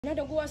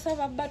Nado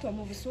kuwasaba batwa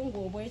mu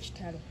busungu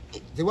obw'ekitalo.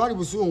 Tewali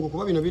busungu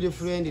kuba bino biri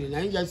friendly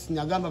naye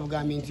nagamba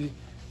bugambi nti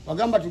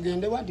wagamba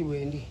tugende wati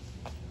bwendi.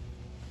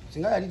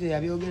 Singa yali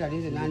teyabyogera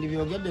lize nandi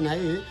byogedde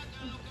naye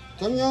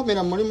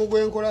tonyogera mulimu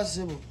gwenkola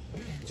sebo.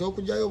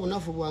 Kyokujjayo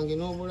obunafu bwange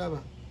n'obulaba.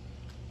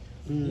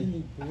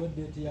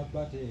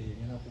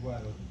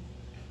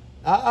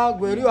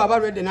 Gwe eriyo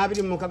abalwedde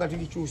n'abiri mu mukaga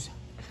tulikyusa.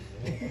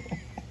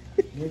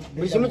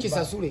 Buli kimu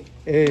kisasule.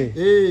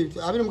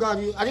 Abiri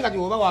mukaga ate kati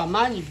oba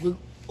w'amaanyi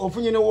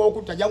ofunye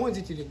n'owokutta jangu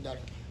nzitire ddala.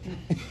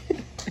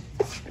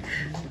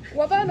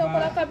 Wabana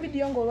okola ka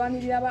video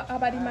ng'olwanirira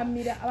abalima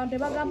mmira abantu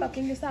bagamba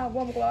kingisa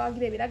agwa mu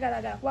kubawagira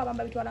ebiragalagala kuba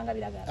bamba bitwalanga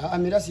biragala.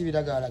 Amira si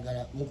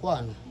biragalagala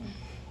mukwano.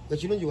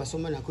 Ekirungi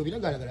wasoma nako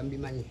biragalagala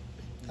mbimanyi.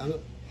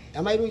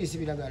 Amayirungi si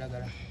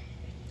biragalagala.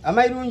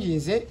 Amayirungi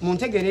nze mu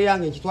ntegere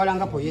yange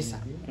nkitwalanga poyesa.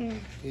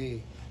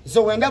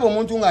 So wendaba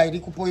omuntu nga eri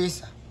ku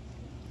poyesa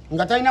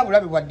nga talina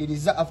bulabe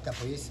bwaddiriza after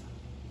poyesa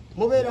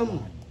mubeeramu.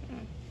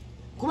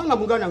 Kubanga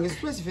muganda wange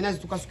stress finance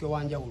tukasuke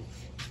wanjawulo.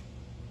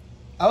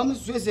 Abamu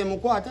stress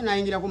emukwata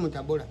nayingirako mu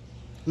tabola.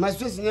 Ma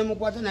stress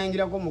nemukwata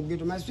nayingirako mu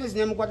ghetto. Ma stress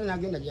nemukwata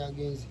nagenda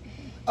gyagenze.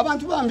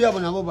 Abantu bambi abo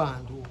nabo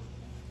bantu.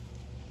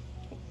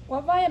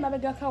 Wavaye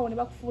mabega kawo ne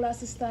bakufuula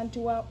assistant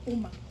wa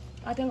umma.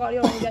 Ate nga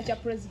waliyo n'ekya kya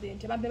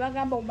president. Bambe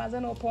bagamba omaze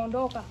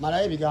n'opondoka.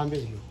 Malayo ebigambo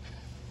ebyo.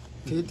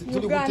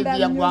 Tuli ku TV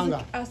ya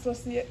gwanga.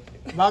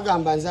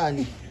 Bagamba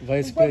nzani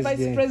vice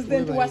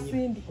president wa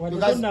Sindi.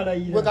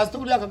 Gwe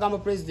kasituli akagamba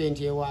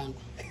president ewange.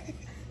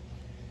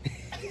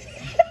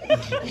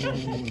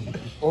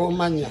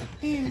 Omanya.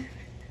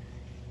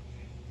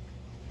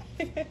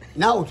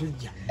 Nawe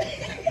tujja.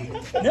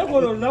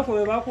 Nekolo lunaku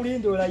we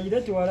bakulinda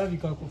olayire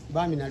tewalabikako.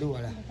 Bami nali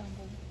wala.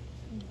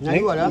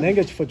 Nali wala.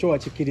 Nenge kifo kyo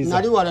wakikiriza.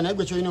 Nali wala naye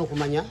gwe kyolina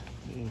okumanya.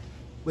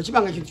 Bwe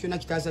kibanga kintu kyonna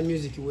kitaasa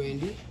music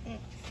wendi.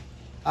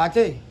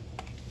 Ate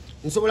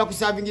nsobola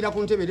kusavingira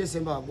ku ntebe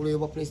Desemba wagulo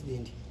bwa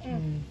president.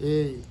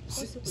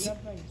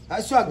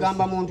 Aso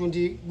agamba muntu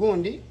nti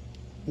gundi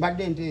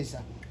mbadde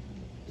nteesa.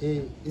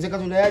 Nze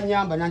Katonda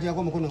yanyamba nantyako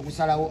omukono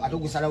ogusalawo ate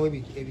ogusalawo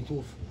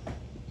ebituufu.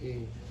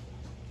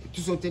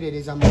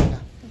 Tusoterereza munda.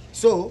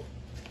 So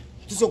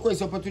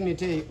tusokwesa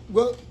opportunity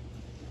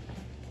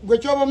gwe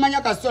kyoba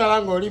omanya kasitola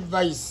wange oli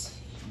vice.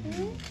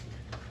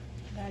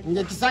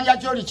 Nge kisanja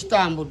kyoli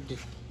kitambudde.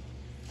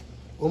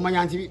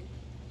 Omanya nti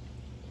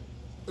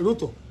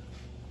Ruto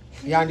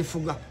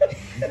yandifuga.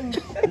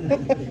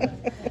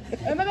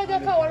 Emabega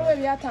ka waliwo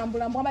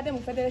ebyatambula mbwabadde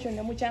mu federation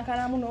ne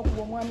mukyankanamu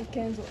n'okuba omwami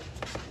Kenzo.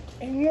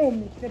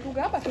 Engumi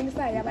tetugamba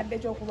kinisa yabadde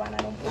ky'okubaana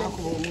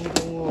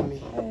n'omuntu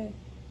engumi.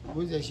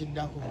 Buze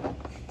ekiddako.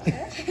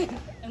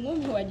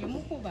 Engumi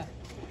wagimukuba.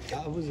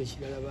 Buze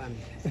ekirala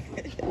bambi.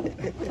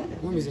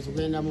 Engumi ze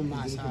tugenda mu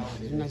maaso awo.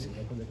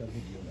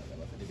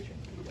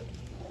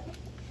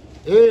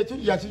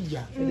 Tujja.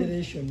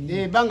 Federation.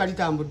 Banga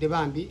litambudde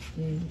bambi.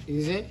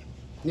 Nze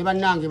ne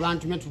bannange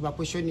bantumye tuba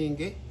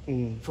questioning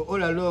for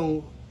all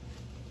along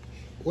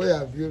where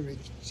have you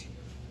reached?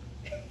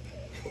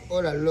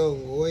 All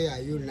along where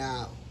are you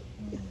now?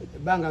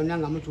 Banga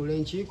nanga mutule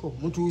enkiiko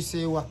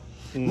mutuuseewa.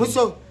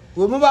 Muso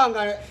we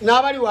mubanga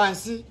n'abali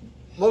wansi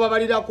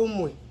mubabalira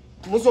kummwe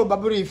muso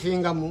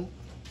babriefinga mu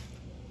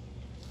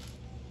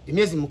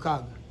emyezi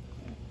 6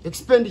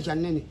 expenditure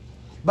nene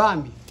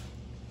bambi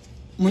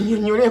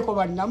munyonyoleko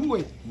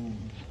bannammwe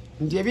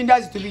ndi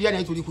ebindazi tubirya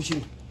naye tuli ku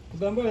kino.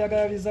 Kugamba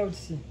oyagala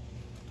results.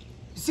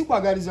 Si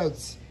kwagala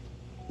results.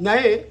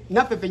 Naye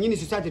naffe pennyini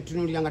society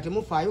tunulira nga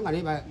temufaayo nga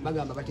naye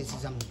bagamba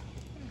batesizamu.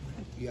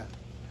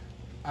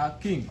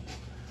 King,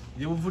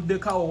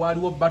 yebuvuddeko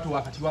waliwo battle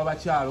wakati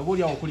w'abakyalo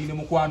buli awo kuline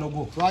mukwano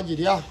gwo.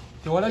 Twagirya.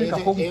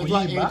 Tewalalikako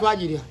kuyimba.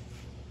 Twagirya.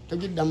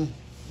 Tegiddamu.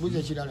 Buze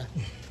ekirala.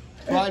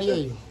 Twali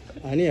eyo.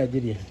 Ani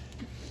yagirya?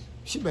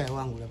 Shiba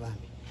yawangula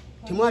bambi.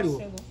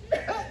 Temwaliwo.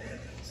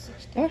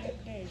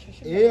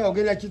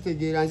 Ogenda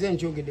kitegeera nze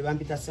nkyogedde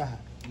bampita saha.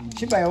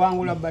 Shiba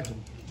yawangula battle.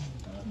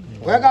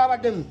 Oyagala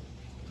baddemu.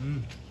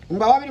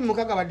 Mba wabiri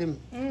mukaga baddemu.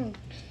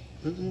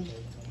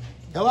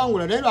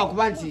 Yawangula naye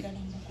lwakuba nti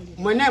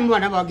mwene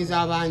mwana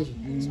bawagiza abangi.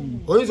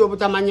 Oyinza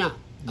obutamanya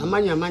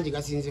amanya amangi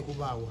gasinze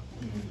kubaawa.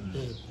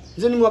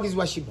 Nze ni muwagizi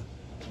wa Shiba.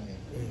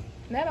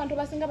 Naye abantu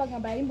basinga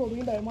bagamba yayimba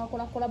oluyimba lwe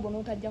mwakola collab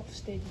n'otajja ku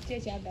stage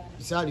ky'ekyagala.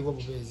 Saaliwo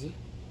bubeezi.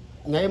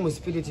 Naye mu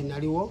spirit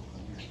naliwo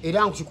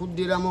era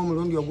nkikuddiramu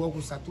omulundi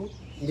ogwokusatu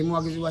ndi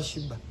muwagizi wa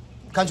Shiba.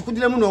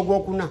 Kanchikuddiramu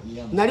n'ogwokuna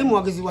nali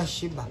muwagizi wa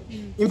Shiba.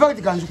 In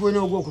fact kanchikuwe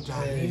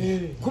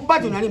n'ogwokutaano.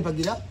 Kubatu nali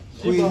mpagira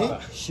Queen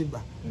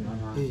Shiba.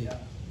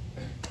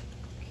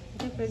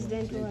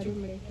 President wali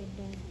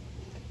mulekedde.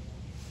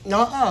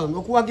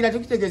 Okuwagira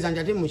tukitegeeza nti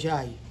ate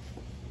mukyayi.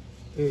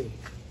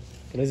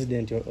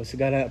 President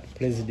osigala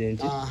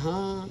president.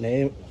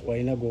 Naye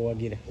walina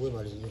gwowagira.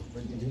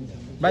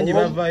 Bangi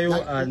bavayo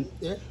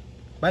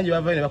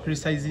ne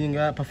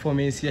bacriticinga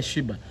performance ya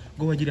Shiba.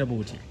 Gwowagira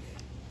bwoti.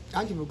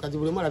 Anti bukazi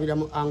buli mwalabira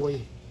mu ango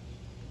ye.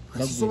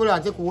 Sobola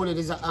ate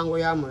kuwolereza ango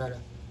ya mulala.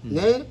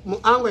 Naye mu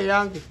ango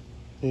yange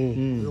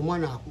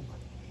omwana akuba.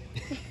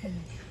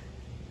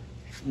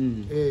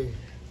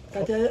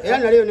 Era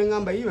naliyo ne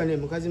ngamba yiba ne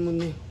mukazi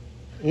munne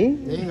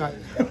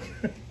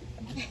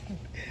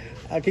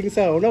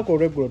Akingisa onako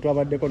olweggulo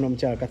twabaddeko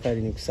n'omukyala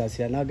Catherine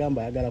Kusaasira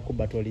n'agamba ayagala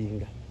kubba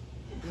tolinga.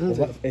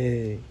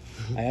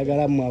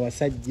 Ayagala mu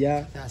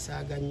abasajja.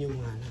 Asaaga nnyo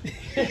mwana.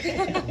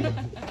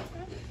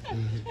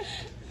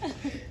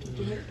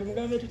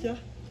 Tumugambe tutya?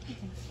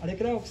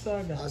 Alekera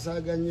okusaaga.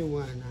 Asaaga nnyo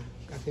mwana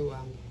kate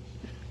wangu.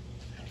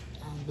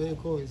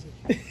 Ambeekoze.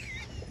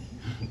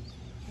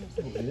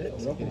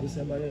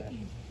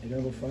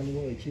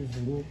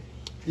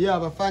 Ya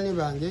abafaani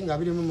bange nga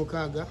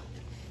 26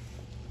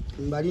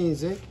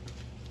 mbalinze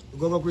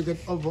Gogo Cricket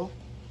Oval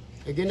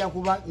egenda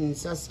kuba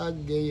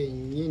nsasagge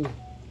yennyini.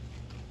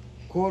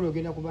 Kolo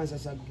egenda kuba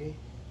nsasagge.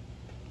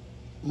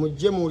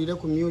 Mujje muwulire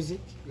ku music,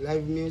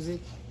 live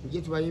music,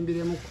 mujje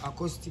tubayimbiremu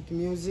acoustic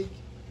music,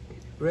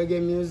 reggae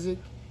music,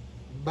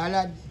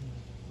 ballad,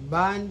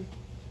 band,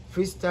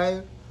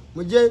 freestyle.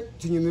 Mujje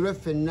tunyumirwe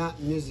ffenna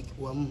music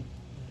wamu.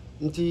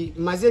 Nti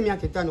maze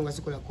emyaka 5 nga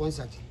sikola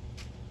concert.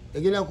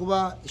 Egenda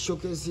kuba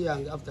showcase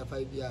yange after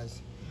 5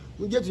 years.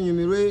 Mujje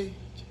tunyumirwe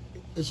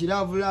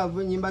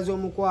ekiravu nyimba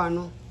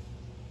z'omukwano.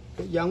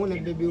 Jangu ne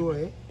baby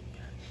we.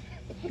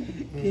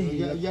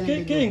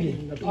 Kingi,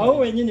 awo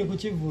wenyini ku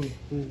Kivulu.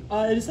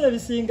 Ebisa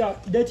ebisinga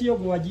date yo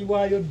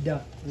gwagibwayo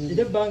dda.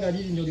 Ide banga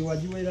liri ndo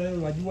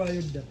liwagiwerayo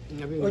wagiwayo dda.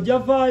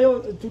 Ojavaayo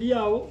tuli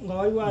awo nga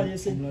wali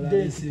walese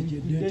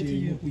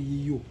date yo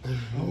kuyiyo.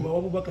 Abo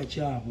babubaka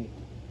kyabo.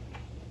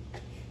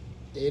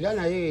 Era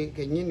naye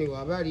kenyini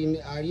wabali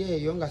ali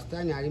eyo nga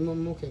sitani ali mu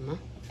mukema.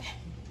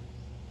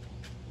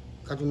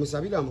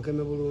 Katumusabira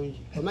mukeme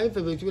bulungi. Omanyi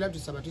ffe betubira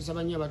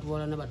tusaba nnyo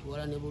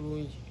abatuwala ne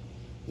bulungi.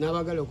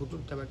 N'abagala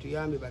okututta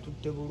batuyambe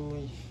batutte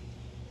bulungi.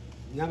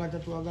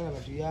 N'abatatwagala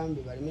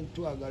batuyambe baleme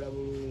twagala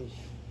bulungi.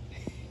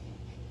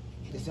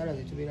 Esala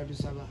zetubeera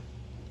tusaba.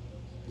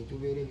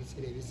 Netubeera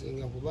ebiseera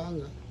ebisinga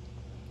kubanga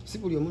si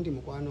buli omuntu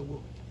mukwano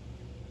gwo.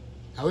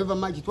 However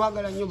much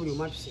twagala nnyo buli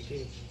omu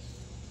atusekere.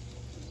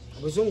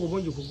 Abazungu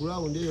bungi ku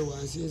ground eyo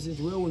wansi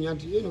nti weewuunya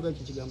nti eno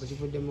gaki kigambo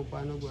kivudde mu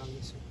mukwano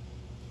gwange so.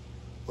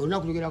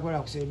 Olunaku lugera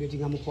kola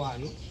kucelebratinga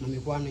mukwano mu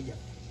mikwano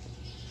gyaffe.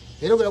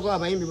 Leero gula kwa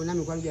abayimbi bonna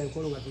mikwano gya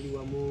ekolo nga tuli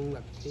wamu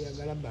nga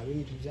tuyagala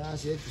baluni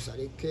tujaase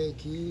tusale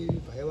keeki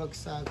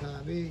fireworks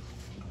akabe.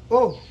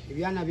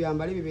 Ebyana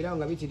byambale bibeerawo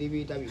nga bitiri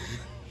biyita biti.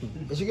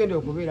 Ekigenda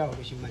okubeerawo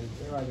tukimanyi.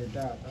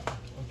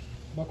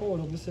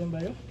 Bakowoola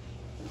ogusembayo?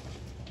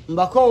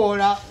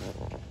 Mbakowoola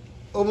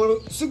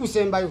si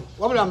gusembayo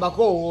wabula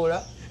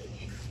mbakowoola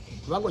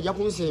kubanga ojja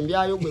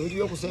kunsembyayo gwe ebintu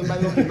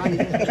by'okusembayo obimanyi.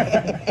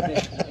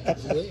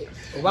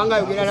 Obanga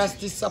ayogera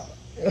last supper.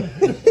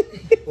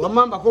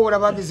 Wamma mbakowoola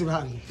bagizi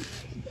bange.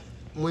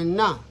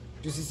 Mwenna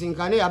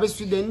tusisinkane abe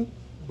Sweden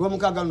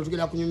lw'omukaaga luno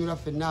tugenda kunyumirwa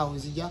ffenna awo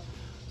nzija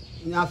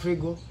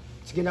Afrigo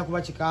kigenda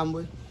kuba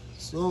kikambwe.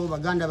 So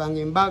baganda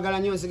bange mbagala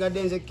nnyo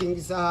nsigadde nze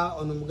King Saha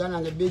ono muganda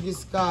wange Big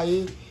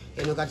Sky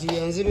eno kati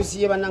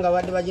yenzirusiye bannanga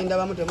badde bagenda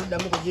bamu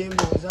temuddamu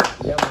kujembooza.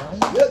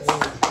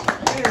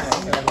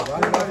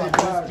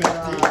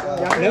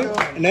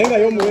 Naye nga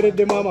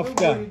y'omuwereddemu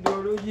amafuta.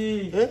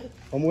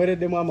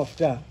 Omuwereddemu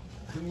amafuta.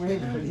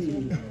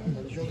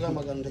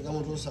 Kyogambagano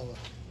tegamutuusawa.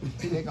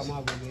 Leka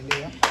mwabo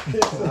gendeya.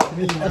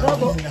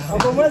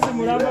 Mwezi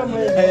mulamba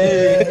mwezi.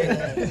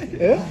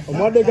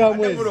 Omwadde ga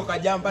mwezi. Mulo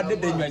kajampadde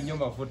denywa nnyo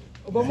mafuta.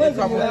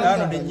 Mwezi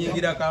mulamba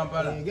denyingira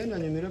Kampala. Genda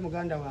nyumire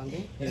muganda wange.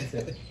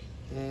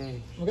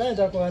 Muganda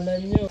takwana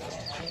nnyo.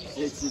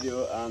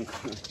 Ekiriyo anko.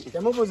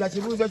 Temubuuza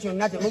kibuuzo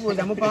kyonna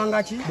temubuuza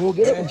mupanga ki.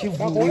 Boogere ku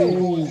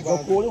Kivulu.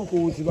 Bakoole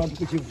okuwuzi bantu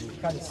ku Kivulu.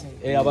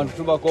 Abantu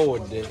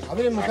tubakowodde.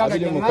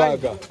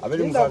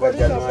 26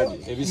 Januari.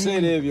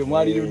 Ebiseera ebyo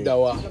mwali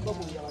luddawa.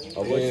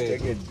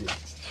 Obokitegedde.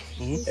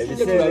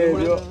 Ebiseera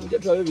ebyo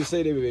tulabe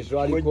ebiseera ebyo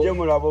betwaliko. Mujje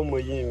mulaba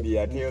omuyimbi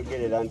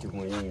ateyogerera nti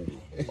muyimbi.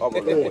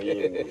 Wabula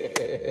omuyimbi.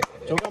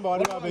 Kyogamba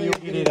wali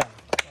wabeeyogerera.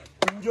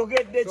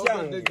 Njogedde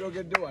kyange.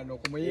 Njogedde wano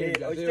ku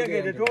muyimbi.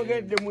 Okitegedde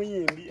twogedde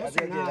muyimbi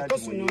ateyogerera.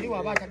 Tosuna oli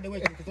waba ataddewo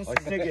ekintu tosuna.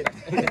 Okitegedde.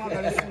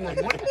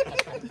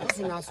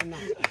 Tosuna.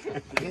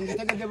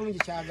 Ngitegedde bulungi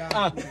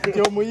kyagamba.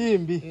 Nti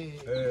omuyimbi.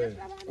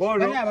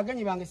 Naye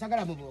abagenyi bange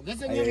sagala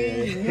muboogeze nnyo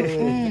bingi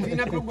nnyo.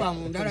 Tulina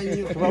puroguramu ndala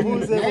nnyo.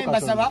 Tubabuuzeeko naye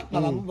mbasaba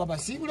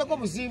babasiibuleko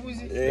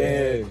busiibuzi.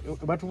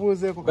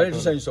 Batubuuzeeko. Bali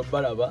tusanyusa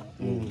obbalaba.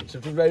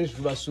 Tetuvaayo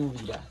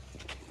tubasuubira.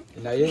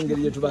 Naye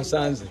engeri gye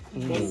tubasanze.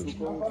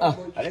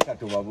 Aleka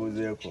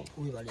tubabuuzeeko.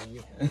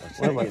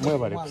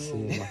 Mwebale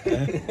kusiima.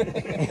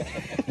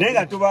 Naye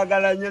nga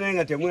tubaagala nnyo naye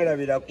nga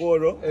temwerabira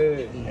kwolwo.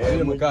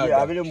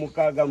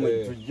 26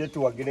 mwe tujje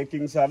tuwagire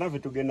King Saha naffe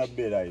tugenda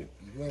bbeerayo.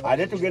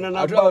 Ate tugenda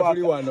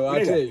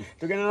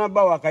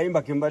nabbawo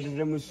akayimba ke mbadde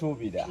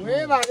temusuubira.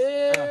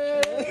 Mwebale.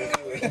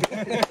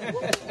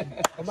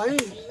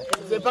 Omanyi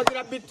nze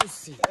mpagira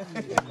bitusi.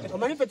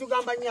 Omanyi ffe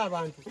tugamba nnyo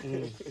abantu.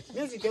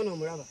 Music eno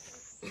omulaba.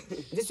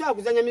 Nze sobola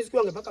kuzanya music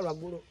wange paka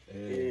lwaggulo.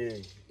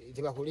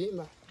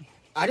 Tebakulimba.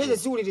 Ate nze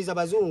siwuliriza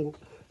bazungu.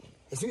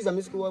 Esiwuliriza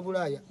music wa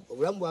Bulaaya.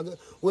 Obulamu bwange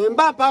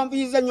wemba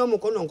mpambuyiza nnyo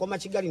omukono nkoma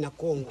Kigali na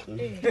Kongo.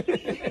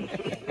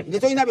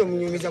 Ndeto inabe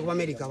munyumiza ku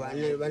America ba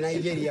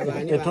Nigeria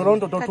bani.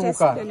 Toronto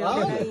totuuka.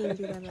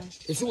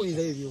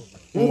 Esuuliza ebyo.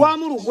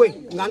 Ngwamu lugwe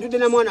ngantude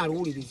na mwana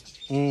aluwuliriza.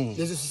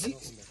 Ezo sisi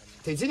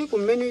teziri ku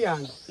menu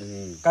yange.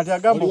 Kati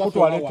agamba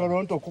okutwala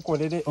Toronto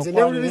kukolere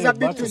okwawuliriza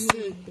B2C.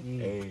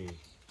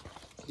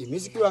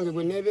 Emiziki wange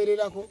gwe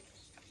nebererako.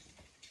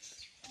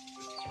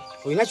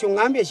 Oyina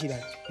kyongambye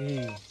ekirala?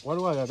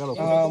 Waliwo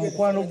ayagala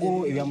mukwano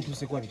gwo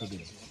ebyamutuse kwa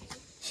bitegere.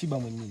 Shiba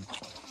mwennyini.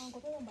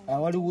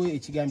 Waliwo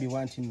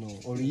ekigambibwa nti nno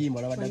oluyimba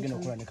olabadde agenda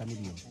okukola ne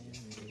Chameleone.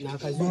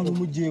 Nakazuku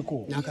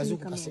mujjeko.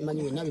 Nakazuku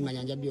kasemanyi we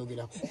nabimanya nja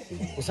byogerako.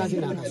 Osanze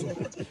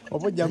nakazuku.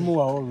 Obojja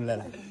muwa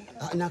olulala.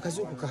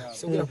 Nakazuku ka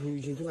sogera ku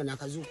bintu nga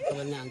nakazuku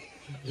kabanange.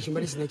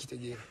 Ekimbali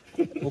sinakitegeera.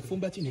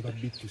 Okufumba kino ba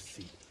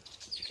B2C.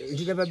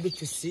 Ndira ba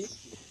B2C.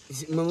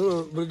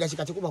 Mamulo buli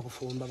dakika tukuba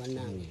kufumba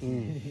bannange.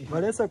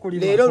 Balesa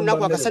kulira. Leero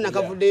lunaku akasana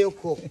kavuddeyo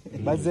ko.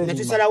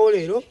 Netusalawo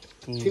leero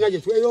tunaje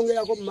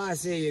tweyongerako mu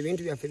maaso eyo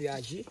ebintu byaffe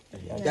byaki.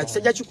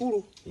 Yakisajja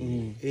kikulu.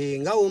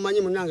 Nga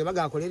omanyi munnange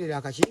bagakolerera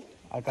akaki.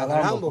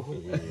 Akalambo.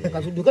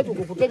 Katuduke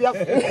tukukute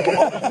byaffe.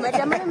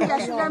 Matamani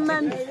mtashuka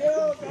mami.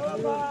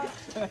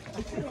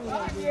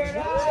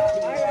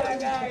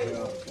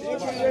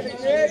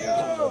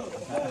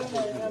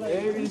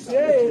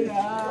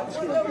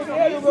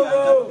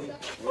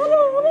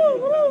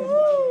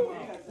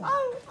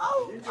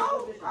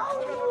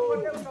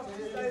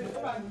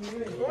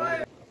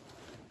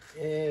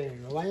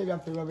 Wanye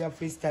bya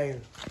freestyle.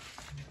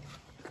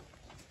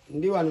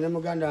 Ndi wano ne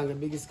muganda wange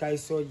Big Sky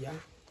Soldier.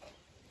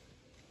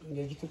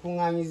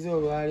 Ngekitukunganyiza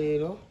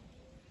olwaleero.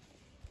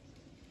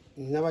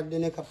 Nabadde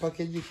ne ka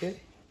package ke.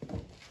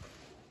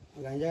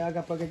 Nganja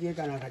ka package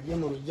kana kajje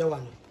mu lujja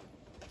wano.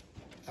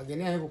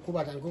 Agene ayo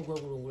kukuba tanko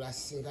kwegulungula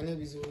asinkana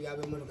ebizibu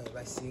byabe motoka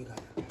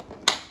basinkana.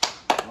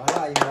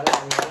 Walayi.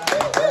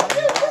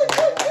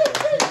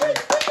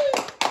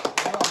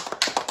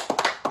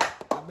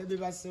 Abebe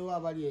basewa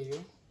abali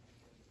eyo.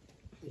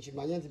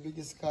 Nchimanya nti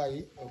Big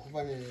Sky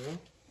okuva leero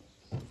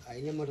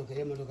ayine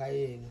motoka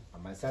yeeno.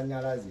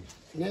 Amasanyalaze.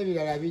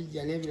 Nebirala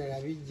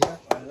bijja.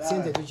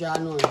 Sente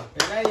tukyanoonya.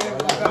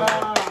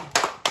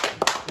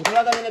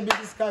 Tukolaganya ne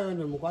Big Sky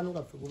ono mukwano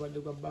gaffe gubadde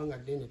gwa bbanga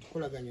ddene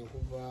tukolaganya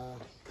okuva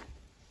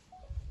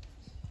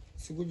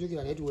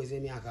sikujjukira naye tuweze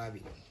emyaka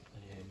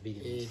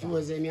 2.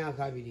 Tuweze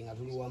emyaka 2 nga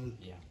tuli wamu.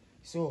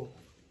 So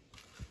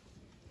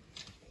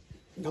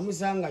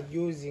namusanga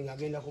juzi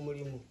ngagenda ku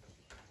mulimu.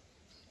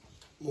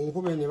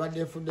 Munkube ne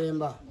badde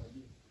fudemba.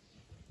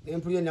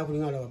 Empuli ennaku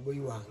linga laba boyi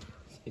wange.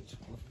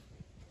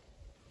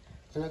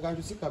 Kana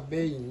kantu sika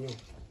beyi nnyo.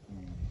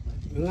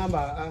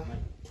 Ngamba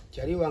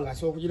kyali wange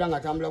asobola okugira nga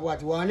atambula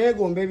bwati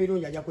waneegomba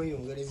ebirungi ajja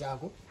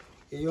kweyongerezaako.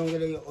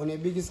 Eyongereyo on a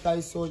Big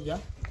Sky Soldier.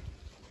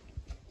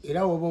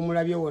 Era woba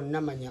omulabye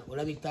wonna manya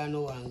olabye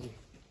ttaano wange.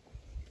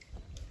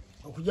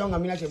 Okujja nga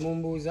mina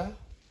kyemumbuuza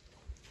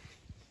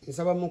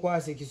nsaba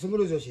mukwase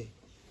ekisumuluzo kye.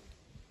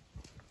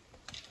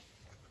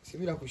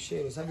 Sibira ku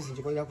shero sabisi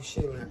nkikolera ku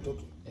shero na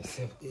toto.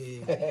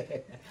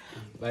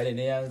 Bale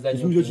ne yanza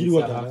nnyo.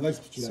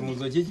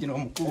 Sumuzo kino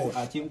omukulu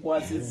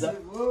akinkwasizza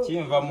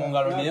kinva mu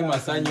ngalo naye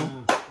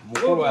masanyu.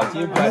 Mukulu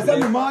akinkwasizza.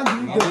 Masanyu mangi.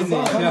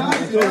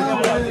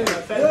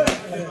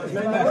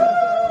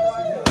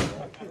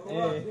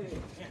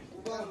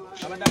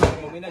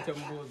 Mwina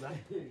chambuza.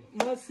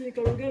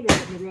 Masika lugendo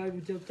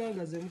lwabi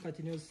kyatangaze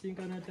mukati ne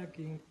osinkana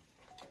taking.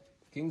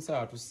 King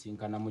sawa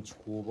tusinkana mu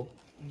kikuubo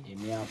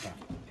emyaka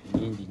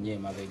nyingi nnyo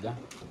emabega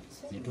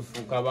ne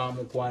tufuuka ba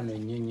mukwano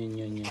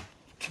nnyo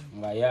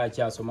nga ye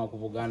akyasoma ku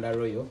Buganda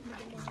Royal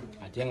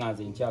ate nga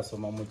nze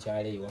nkyasoma mu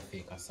kyalo ewaffe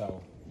e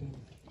Kasawo.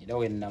 Era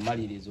we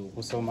namaliriza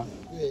okusoma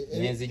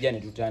nenzija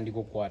ne tutandika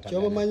okukwata.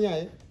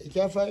 Kyobumanyaye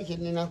ekyafaayo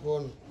kyenenako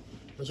ono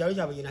mu kyalo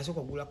kyabwe gye nasooka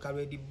okugula ka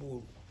Red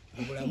Bull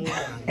obulamu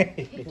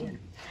bwange.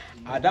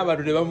 Ate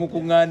abantu ne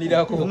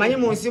bamukuŋŋaanirako. Omanyi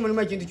mu nsi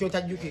mulimu ekintu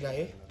kyotajjukira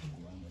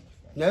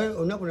naye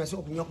olunaku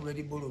nasooka okunywa ku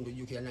Red Bull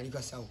ndojjukira nali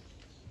Kasawo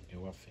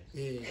ewaffe.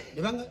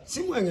 Nebanga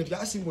simwenge nti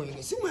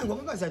simwenge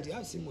okakasa nti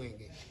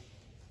simwenge.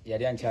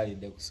 Yali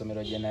ankyalidde ku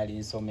ssomero gye nali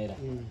nsomera.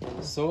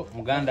 So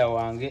muganda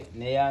wange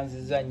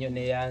neyanziza nnyo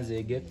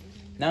neyanzeege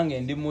nange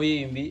ndi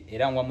muyimbi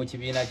era ngwa mu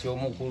kibiina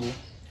ky'omukulu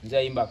nze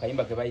ayimba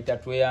akayimba ke bayita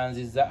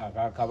tweyanziza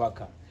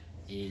akakabaka.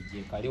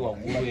 Je kali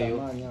waggulu eyo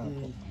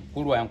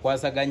mukulu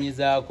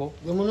yankwasaganyizaako.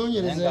 Gwe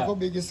munoonyerezeeko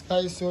Big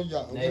Sky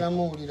Soldier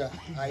ogeramu owulira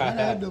ayina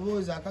naye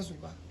eddoboozi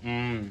akasuka.